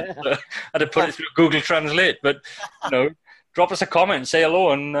accent. Yeah. I had to put it through Google Translate. But drop us a comment, say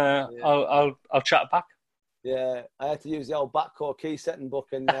hello, and I'll chat back. Yeah, I had to use the old backcourt key setting book,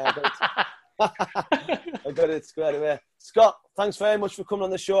 and I got it squared away. Scott, thanks very much for coming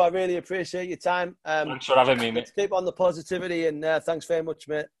on the show. I really appreciate your time. Thanks for having me, mate. Let's keep on the positivity, and thanks very much,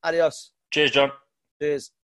 mate. Adios. Cheers, John. Cheers.